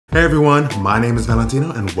Hey everyone, my name is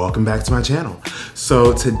Valentino and welcome back to my channel.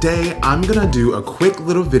 So today I'm gonna do a quick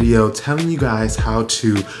little video telling you guys how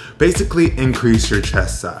to basically increase your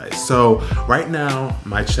chest size. So right now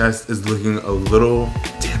my chest is looking a little,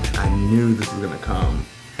 damn it, I knew this was gonna come.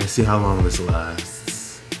 Let's see how long this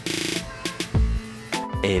lasts.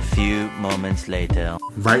 A few moments later.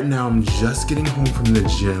 Right now I'm just getting home from the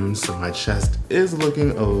gym, so my chest is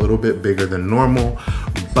looking a little bit bigger than normal,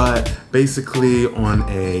 but basically on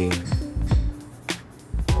a,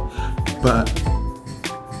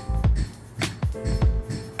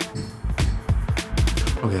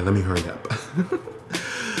 okay, let me hurry up.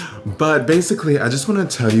 But basically I just want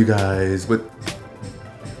to tell you guys this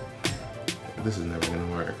is never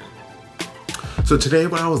gonna work. So today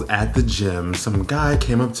when I was at the gym, some guy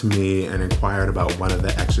came up to me and inquired about one of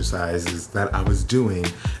the exercises that I was doing.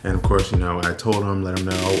 And of course, you know, I told him, let him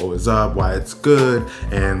know what was up, why it's good,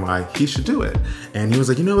 and why he should do it. And he was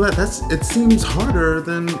like, you know, it seems harder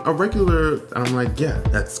than a regular, and I'm like, yeah,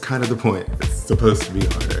 that's kind of the point. It's supposed to be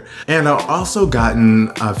harder. And I've also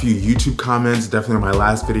gotten a few YouTube comments, definitely on my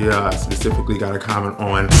last video, I specifically got a comment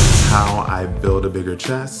on how I build a bigger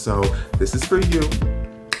chest. So this is for you.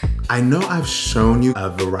 I know I've shown you a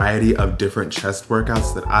variety of different chest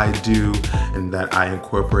workouts that I do and that I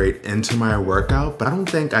incorporate into my workout, but I don't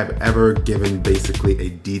think I've ever given basically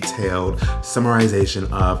a detailed summarization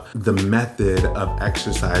of the method of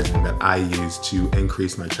exercising that I use to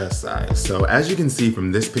increase my chest size. So as you can see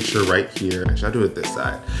from this picture right here, actually I'll do it this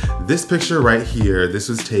side. This picture right here, this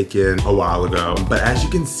was taken a while ago, but as you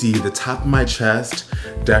can see, the top of my chest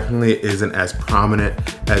definitely isn't as prominent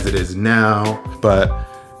as it is now, but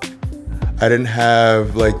I didn't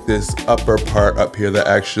have like this upper part up here that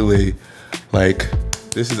actually, like,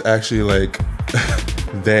 this is actually like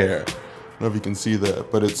there. I don't know if you can see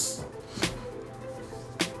that, but this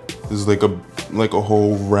is like a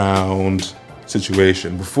whole round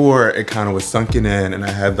situation. Before it kind of was sunken in and I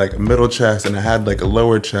had like a middle chest and I had like a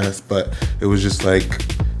lower chest, but it was just like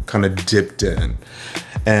kind of dipped in.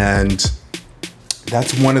 And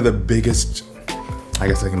that's one of the biggest, I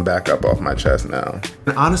guess I can back up off my chest now.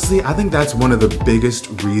 And honestly, I think that's one of the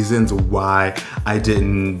biggest reasons why I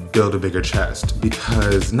didn't build a bigger chest.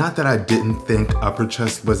 Because not that I didn't think upper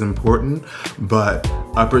chest was important, but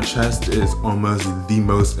upper chest is almost the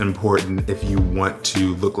most important if you want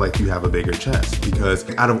to look like you have a bigger chest. Because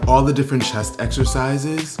out of all the different chest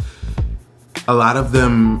exercises, a lot of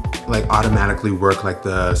them like automatically work like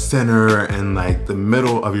the center and like the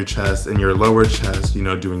middle of your chest and your lower chest, you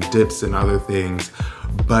know, doing dips and other things,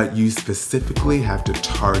 but you specifically have to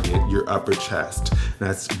target your upper chest. And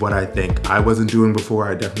that's what I think I wasn't doing before.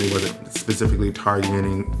 I definitely wasn't specifically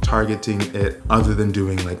targeting it other than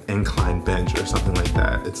doing like incline bench or something like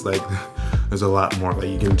that. It's like, there's a lot more. Like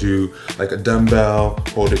you can do like a dumbbell,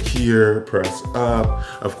 hold it here, press up.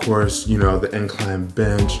 Of course, you know, the incline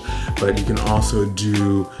bench, but you can also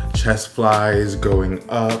do chest flies going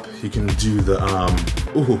up. You can do the,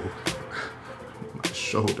 ooh, my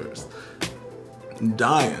shoulders, I'm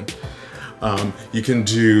dying. You can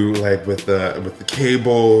do like with the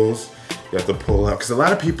cables, you have to pull up. Cause a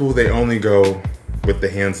lot of people, they only go with the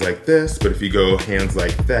hands like this, but if you go hands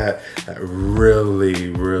like that, that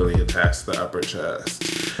really attacks the upper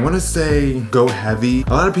chest. I wanna say go heavy.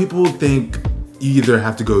 A lot of people think you either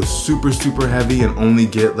have to go super heavy and only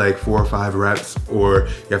get like 4 or 5 reps, or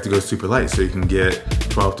you have to go super light so you can get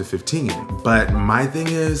 12 to 15. But my thing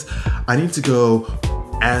is, I need to go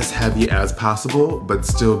as heavy as possible, but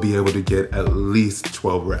still be able to get at least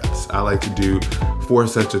 12 reps. I like to do 4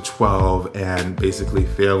 sets of 12 and basically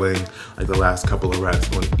failing like the last couple of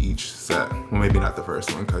reps on each set. Well, maybe not the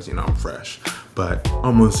first one because, you know, I'm fresh, but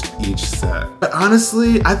almost each set. But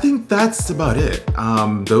honestly, I think that's about it.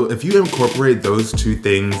 Though, if you incorporate those two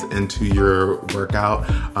things into your workout,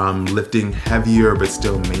 lifting heavier but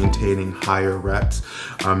still maintaining higher reps,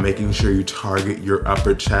 making sure you target your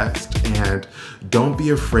upper chest, and don't be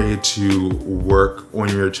afraid to work on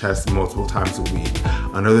your chest multiple times a week.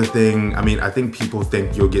 Another thing, I mean, I think people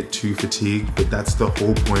think you'll get too fatigued, but that's the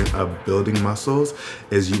whole point of building muscles,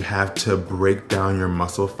 is you have to break down your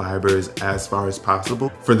muscle fibers as far as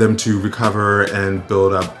possible for them to recover and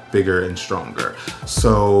build up bigger and stronger.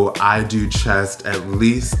 So I do chest at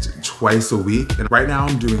least twice a week. And right now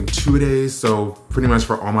I'm doing 2 days. So pretty much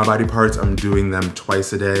for all my body parts, I'm doing them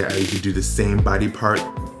twice a day. I usually do the same body part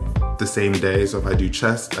the same day. So if I do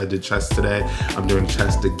chest, I did chest today, I'm doing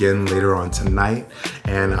chest again later on tonight,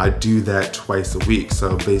 and I do that twice a week.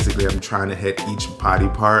 So basically I'm trying to hit each body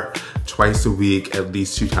part twice a week, at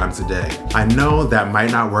least 2 times a day. I know that might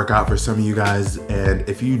not work out for some of you guys, and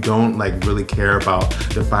if you don't like really care about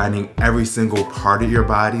defining every single part of your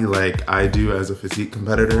body like I do as a physique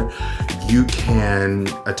competitor, you can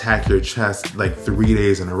attack your chest like 3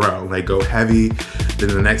 days in a row. Like go heavy, then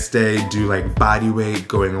the next day do like body weight,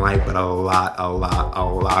 going light, but a lot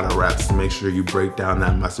of reps to make sure you break down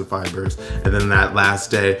that muscle fibers. And then that last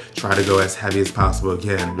day, try to go as heavy as possible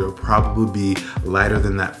again. You'll probably be lighter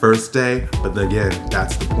than that first day, but again,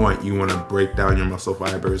 that's the point. You wanna break down your muscle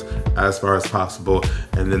fibers as far as possible,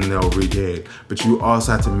 and then they'll regain. But you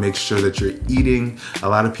also have to make sure that you're eating. A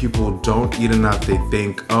lot of people don't eat enough. They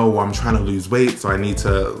think, oh, well, I'm trying to lose weight, so I need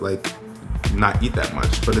to like not eat that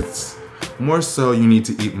much, but it's more so you need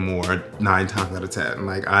to eat more 9 times out of 10.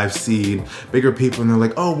 Like I've seen bigger people and they're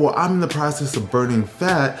like, oh, well, I'm in the process of burning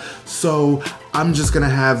fat, so I'm just gonna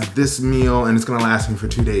have this meal and it's gonna last me for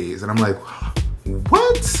 2 days. And I'm like,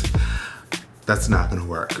 what? That's not gonna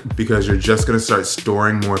work, because you're just gonna start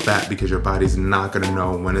storing more fat because your body's not gonna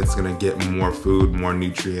know when it's gonna get more food, more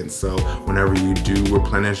nutrients. So whenever you do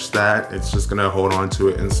replenish that, it's just gonna hold on to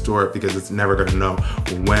it and store it, because it's never gonna know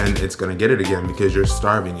when it's gonna get it again, because you're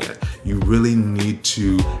starving it. You really need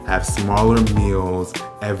to have smaller meals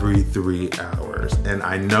every 3 hours. And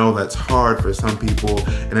I know that's hard for some people,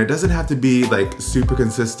 and it doesn't have to be like super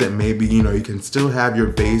consistent. Maybe, you know, you can still have your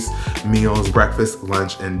base meals, breakfast,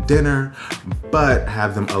 lunch, and dinner, but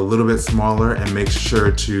have them a little bit smaller, and make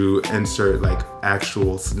sure to insert like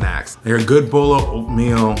actual snacks. Like a good bowl of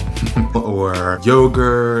oatmeal or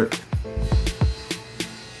yogurt.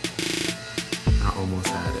 I almost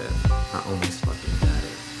had it. I almost fucking had it.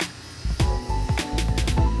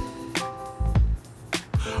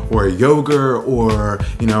 Or yogurt, or,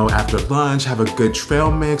 you know, after lunch, have a good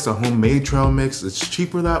trail mix, a homemade trail mix. It's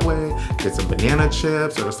cheaper that way. Get some banana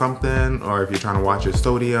chips or something, or if you're trying to watch your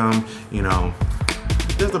sodium, you know,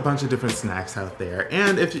 there's a bunch of different snacks out there.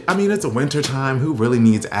 And if, I mean, it's a winter time, who really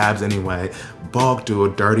needs abs anyway? Bulk, do a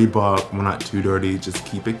dirty bulk. Well, not too dirty, just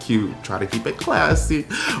keep it cute. Try to keep it classy,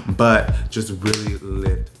 but just really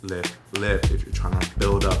lift if you're trying to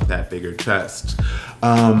build up that bigger chest.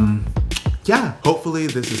 Yeah, hopefully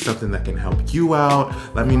this is something that can help you out.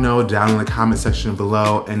 Let me know down in the comment section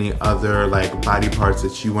below any other like body parts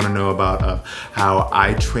that you want to know about, of how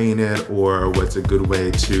I train it, or what's a good way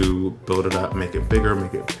to build it up, make it bigger,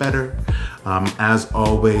 make it better. As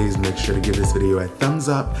always, make sure to give this video a thumbs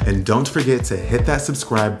up, and don't forget to hit that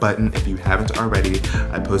subscribe button if you haven't already.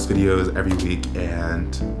 I post videos every week,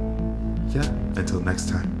 and yeah, until next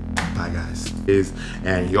time, bye guys.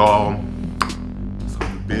 And y'all,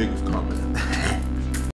 something big is coming.